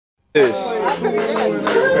At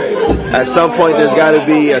some point, there's got to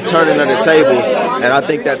be a turning of the tables, and I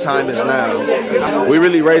think that time is now. We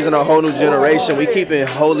really raising a whole new generation. We keeping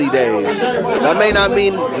holy days. That may not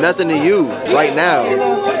mean nothing to you right now,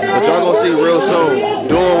 but y'all gonna see real soon.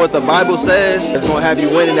 Doing what the Bible says is gonna have you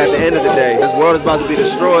winning at the end of the day. This world is about to be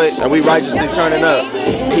destroyed, and we righteously turning up.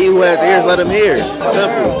 He who has ears, let him hear.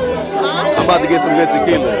 Simple. I'm about to get some good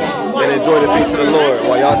tequila and enjoy the peace of the Lord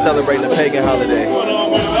while y'all celebrating the pagan holiday.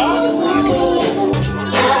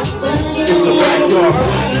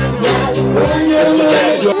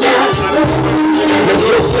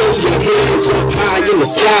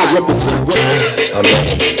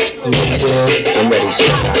 I'm ready.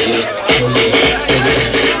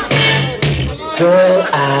 Girl,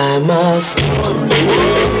 I must.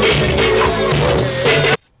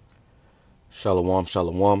 Shalom,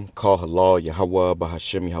 shalom. Call halal, Yahawah,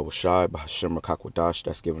 BAHASHAM, YAHAWASHI, BAHASHAM, QADASH.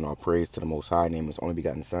 That's giving our praise to the Most High. Name is only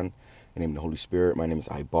begotten Son. In the name of the Holy Spirit. My name is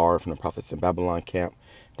Ibar from the Prophets in Babylon camp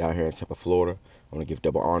down here in Tampa, Florida. I want to give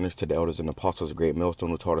double honors to the elders and apostles of Great Millstone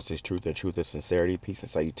who taught us His truth and truth is sincerity. Peace and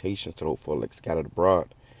salutations to the hopeful elect scattered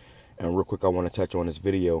abroad. And real quick, I want to touch on this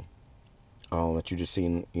video that you just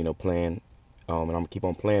seen, playing. And I'm going to keep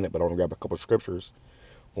on playing it, but I want to grab a couple of scriptures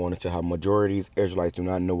going into how majority of these Israelites do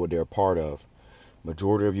not know what they're a part of.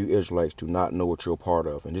 Majority of you Israelites do not know what you're a part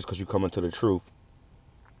of. And just because you come into the truth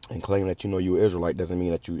and claim that you know you're Israelite doesn't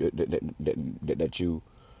mean that you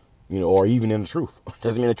or even in the truth.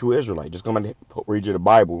 Doesn't mean that you're Israelite. Just come and read you the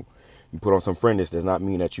Bible, you put on some friendness, does not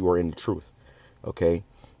mean that you are in the truth. Okay?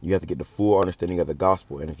 You have to get the full understanding of the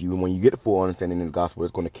gospel. And when you get the full understanding of the gospel,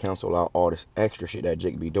 it's going to cancel out all this extra shit that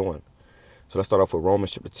Jake be doing. So let's start off with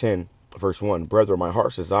Romans chapter 10. Verse 1, brethren, my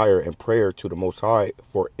heart's desire and prayer to the Most High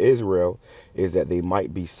for Israel is that they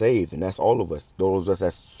might be saved. And that's all of us. Those of us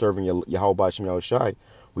that's serving Yahweh Shem Yahushai,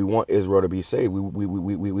 we want Israel to be saved. We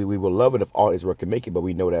will love it if all Israel can make it, but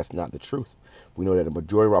we know that's not the truth. We know that the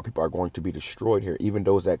majority of our people are going to be destroyed here, even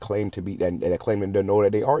those that claim to be, that claim to know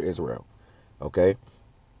that they are Israel. Okay?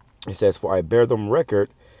 It says, for I bear them record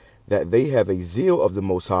that they have a zeal of the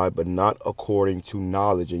Most High, but not according to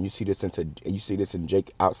knowledge. And you see this in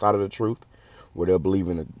Jake outside of the truth, where they'll believe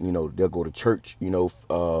in, they'll go to church,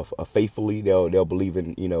 faithfully. They'll believe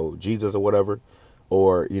in, Jesus or whatever,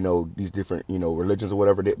 or these different, religions or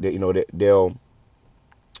whatever. They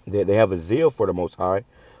have a zeal for the Most High,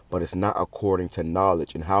 but it's not according to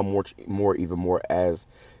knowledge. And how much more, even more, as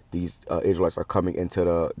these Israelites are coming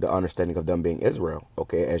into the understanding of them being Israel.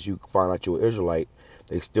 Okay, as you find out you're an Israelite,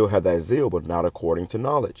 they still have that zeal, but not according to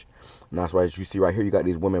knowledge. And that's why, as you see right here, you got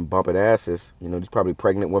these women bumping asses. These probably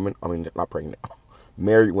pregnant women. I mean, not pregnant,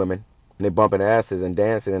 married women. And they bumping asses and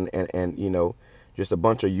dancing and just a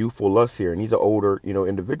bunch of youthful lust here. And these are older,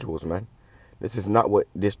 individuals, man. This is not what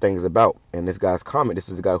this thing is about. And this guy's comment, this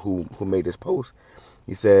is the guy who made this post.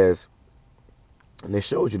 He says, and it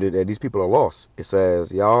shows you that these people are lost. It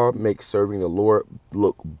says, y'all make serving the Lord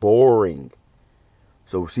look boring.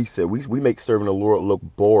 So she said, we make serving the Lord look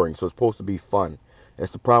boring. So it's supposed to be fun.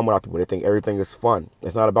 That's the problem with our people. They think everything is fun.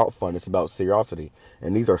 It's not about fun. It's about seriosity.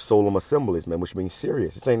 And these are solemn assemblies, man, which means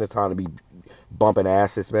serious. This ain't the time to be bumping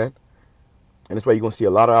asses, man. And that's why you're going to see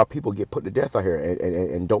a lot of our people get put to death out here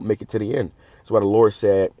and don't make it to the end. That's why the Lord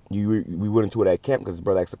said, we went into it at camp because his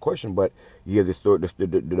brother asked a question, but you hear this story,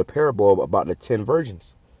 the parable about the 10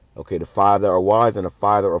 virgins. Okay, the 5 that are wise and the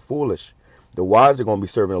 5 that are foolish. The wise are going to be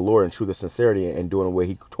serving the Lord in truth and sincerity and doing the way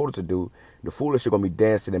He told us to do. The foolish are going to be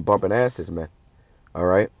dancing and bumping asses, man. All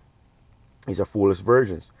right? These are foolish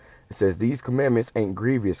virgins. It says, these commandments ain't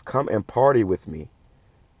grievous. Come and party with me.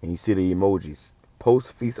 And you see the emojis.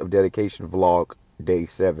 Post Feast of Dedication vlog day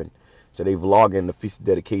 7. So they vlogging the Feast of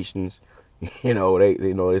Dedications. They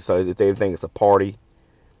think it's a party.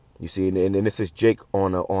 You see, and this is Jake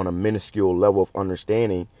on a minuscule level of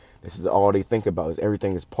understanding. This is all they think about is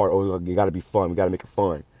everything is part. Oh, you got to be fun. We got to make it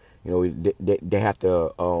fun. They have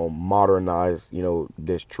to modernize,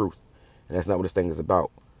 this truth, and that's not what this thing is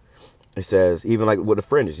about. It says even like with the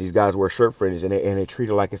fringes, these guys wear shirt fringes, and they treat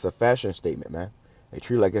it like it's a fashion statement, man. They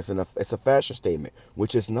treat it like it's a fashion statement,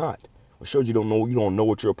 which it's not. It shows you don't know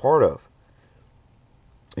what you're a part of.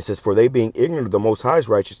 It says, for they being ignorant of the Most High's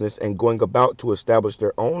righteousness and going about to establish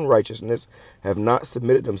their own righteousness have not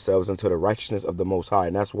submitted themselves unto the righteousness of the Most High.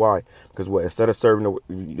 And that's why, because instead of serving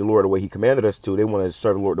the Lord the way He commanded us to, they want to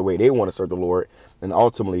serve the Lord the way they want to serve the Lord. And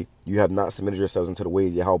ultimately, you have not submitted yourselves unto the way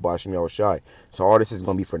of Yahweh Shem Yahushai. So all this is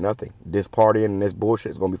going to be for nothing. This partying and this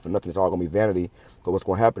bullshit is going to be for nothing. It's all going to be vanity. But what's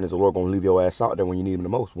going to happen is the Lord going to leave your ass out there when you need Him the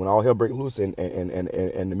most. When all hell breaks loose and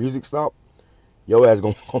the music stops, Your ass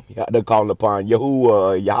gonna be out there calling upon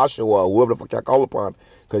Yahuwah, Yahashua, whoever the fuck y'all call upon.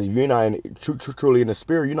 Because if you're not truly in the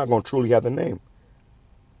spirit, you're not gonna truly have the name.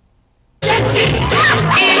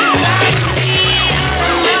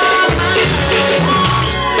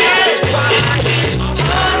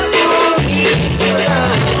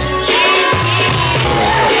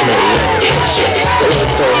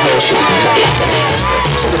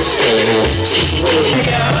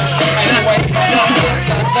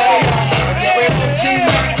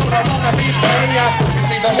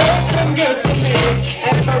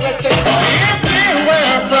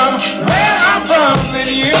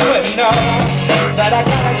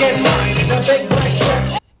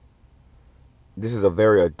 This is a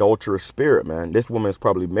very adulterous spirit, man. This woman is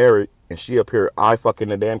probably married, and she up here eye fucking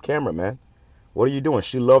the damn camera, man. What are you doing?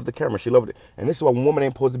 She loved the camera. She loved it. And this is why a woman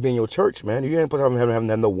ain't supposed to be in your church, man. You ain't supposed to have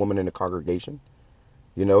no woman in the congregation.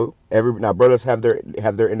 You know, now brothers have their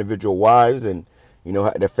individual wives and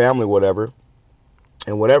their family, whatever,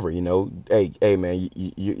 and whatever. You know, hey man,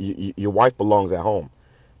 your wife belongs at home.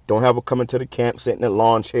 Don't have her coming to the camp sitting in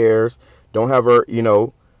lawn chairs. Don't have her.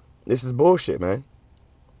 This is bullshit, man.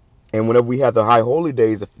 And whenever we have the high holy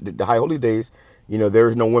days, there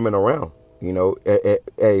is no women around.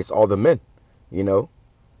 It's all the men. You know.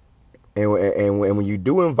 And when you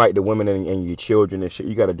do invite the women and your children and shit,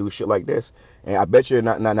 you got to do shit like this. And I bet you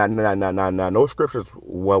no scriptures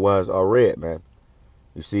was read, man.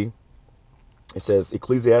 You see, it says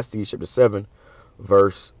Ecclesiastes chapter 7,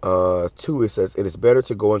 verse 2. It says, "It is better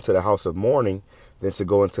to go into the house of mourning than to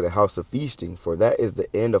go into the house of feasting, for that is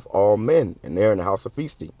the end of all men, and they're in the house of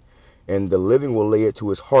feasting. And the living will lay it to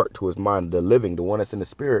his heart, to his mind." The living, the one that's in the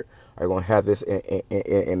spirit, are going to have this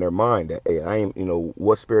in their mind. That, hey, I am,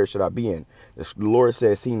 what spirit should I be in? The Lord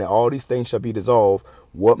says, "Seeing that all these things shall be dissolved,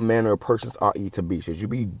 what manner of persons ought ye to be?" Should you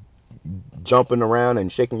be jumping around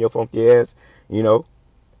and shaking your funky ass?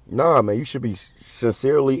 Nah, man, you should be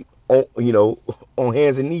sincerely, on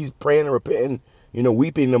hands and knees, praying and repenting,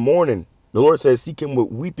 weeping in the morning. The Lord says, "Seek him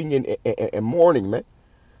with weeping and mourning, man.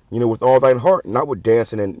 With all thine heart, not with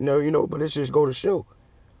dancing and but it's just go to show."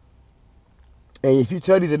 And if you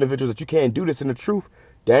tell these individuals that you can't do this in the truth,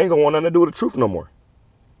 they ain't gonna want nothing to do with the truth no more.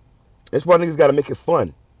 That's why niggas gotta make it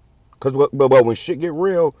fun. But when shit get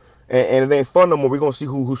real and it ain't fun no more, we gonna see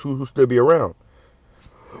who still be around.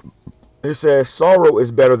 It says, "Sorrow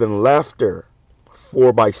is better than laughter,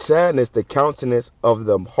 for by sadness the countenance of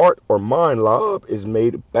the heart or mind, love, is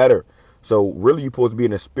made better." So really, you're supposed to be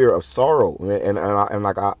in a spirit of sorrow, and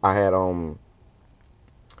I had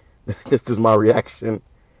this is my reaction.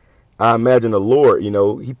 I imagine the Lord,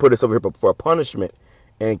 He put us over here for a punishment,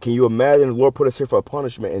 and can you imagine the Lord put us here for a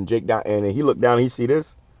punishment, and Jake down, and He looked down, and He see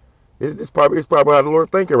this. It's probably how the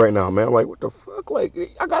Lord thinking right now, man. Like, what the fuck? Like, you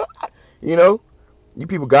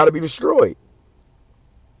people got to be destroyed.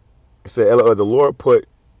 It said the Lord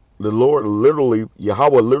literally,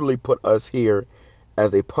 Yahweh literally put us here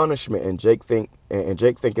as a punishment, and Jake think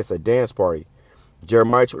it's a dance party.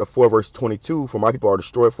 Jeremiah chapter 4 verse 22, "For my people are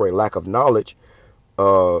destroyed for a lack of knowledge."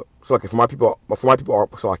 So like for my people are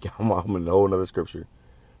so like I'm in a whole another scripture.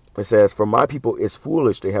 It says, "For my people is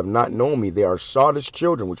foolish, they have not known me. They are sottish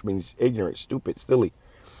children," which means ignorant, stupid, silly.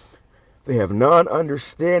 "They have none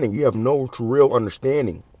understanding." You have no real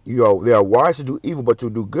understanding. They are wise to do evil, but to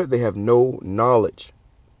do good they have no knowledge.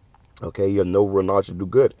 Okay, you have no real knowledge to do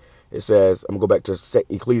good. It says, I'm going to go back to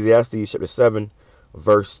Ecclesiastes chapter 7,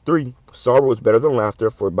 verse 3. "Sorrow is better than laughter,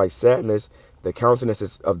 for by sadness the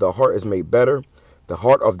countenance of the heart is made better. The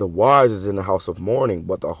heart of the wise is in the house of mourning,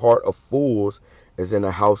 but the heart of fools is in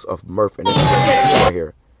the house of mirth." And this is right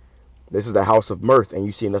here. This is the house of mirth, and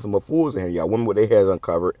you see nothing but fools in here. You got women with their heads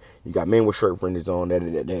uncovered. You got men with shirt fringes on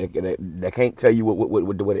that can't tell you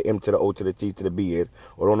what the M to the O to the T to the B is,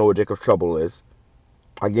 or don't know what Jacob's trouble is.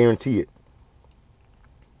 I guarantee it.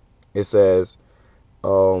 It says,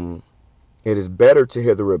 "It is better to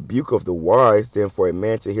hear the rebuke of the wise than for a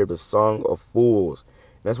man to hear the song of fools."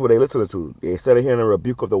 And that's what they listen to. Instead of hearing the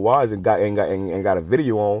rebuke of the wise and got a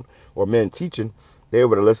video on, or men teaching, they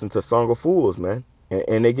were to listen to Song of Fools, man.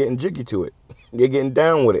 And they're getting jiggy to it. They're getting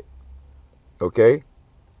down with it. Okay?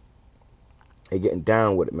 They're getting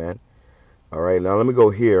down with it, man. All right, now let me go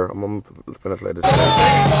here. I'm going to finish like this.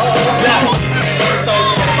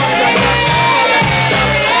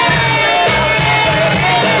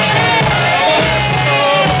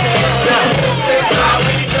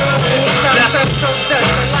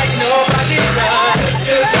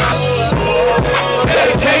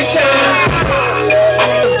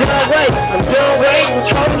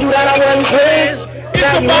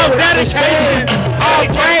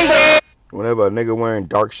 Whenever a nigga wearing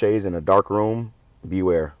dark shades in a dark room,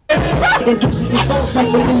 Beware.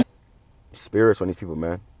 Spirits on these people,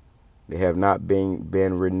 man. They have not been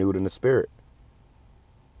renewed in the spirit.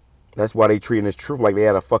 That's why they treating this truth like they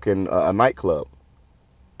had a fucking a nightclub.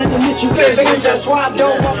 That's why I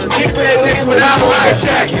don't want to keep it without a life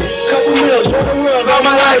jacket. Couple meals, run the world, got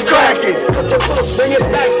my life cracking. Put the books, bring it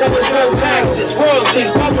back, so there's no taxes.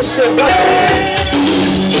 Royalties, publishing,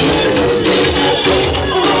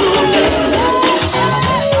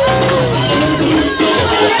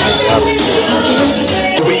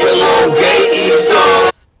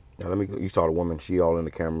 Now let me. You saw the woman. She all in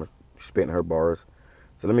the camera, spitting her bars.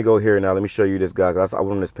 So let me go here now. Let me show you this guy. Cause I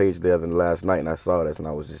went on this page the other last night and I saw this and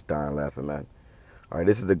I was just dying laughing, man. All right,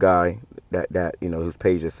 this is the guy that you know whose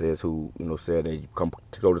page this is, who said that he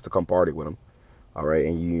told us to come party with him. All right,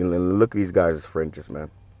 and you look at these guys as fringes,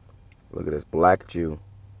 man. Look at this black Jew.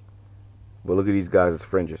 But look at these guys as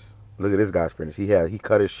fringes. Look at this guy's fringes. He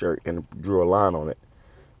cut his shirt and drew a line on it.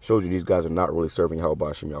 Shows you these guys are not really serving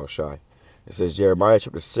BAHASHAM YAHAWASHI. It says Jeremiah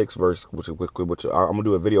chapter 6 verse, which I'm gonna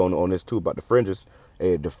do a video on this too about the fringes.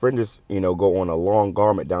 The fringes, go on a long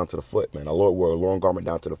garment down to the foot, man. The Lord wore a long garment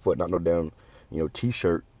down to the foot, not no damn,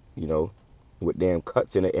 t-shirt, with damn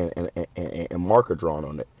cuts in it and marker drawn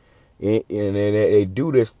on it. And they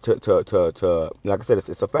do this to like I said,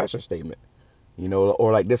 it's a fashion statement,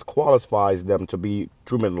 or like this qualifies them to be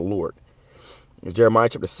true men of the Lord. It's Jeremiah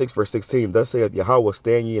chapter 6 verse 16. Thus saith Yahawah,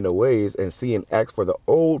 stand ye in the ways and see and act for the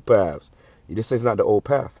old paths. This is not the old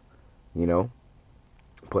path,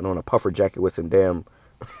 putting on a puffer jacket with some damn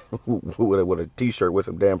with a t-shirt with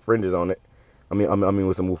some damn fringes on it. I mean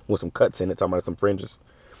with some cuts in it, talking about some fringes.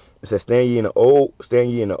 It says, stand ye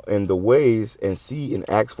in the ways and see and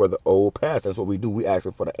ask for the old past. That's what we do. We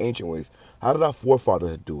ask for the ancient ways. How did our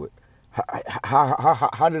forefathers do it?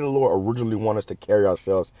 How did the Lord originally want us to carry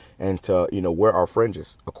ourselves and to wear our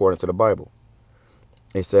fringes according to the Bible?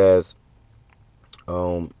 It says,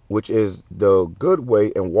 which is the good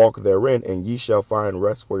way, and walk therein, and ye shall find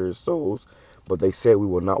rest for your souls. But they said we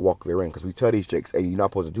will not walk therein, because we tell these chicks, hey, you're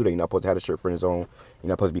not supposed to do that. You're not supposed to have the shirt fringes on. You're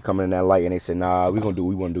not supposed to be coming in that light. And they said, nah, we're going to do what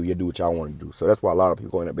we want to do. You do what y'all want to do. So that's why a lot of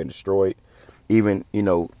people end up being destroyed. Even,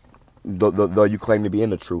 though you claim to be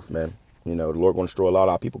in the truth, man. The Lord going to destroy a lot of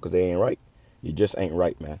our people because they ain't right. You just ain't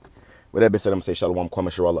right, man. With that being said, I'm going to say shalom,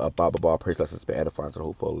 kwame, shalom, abba, praise, blessings, be edifying to the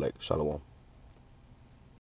whole full elect. Shalom.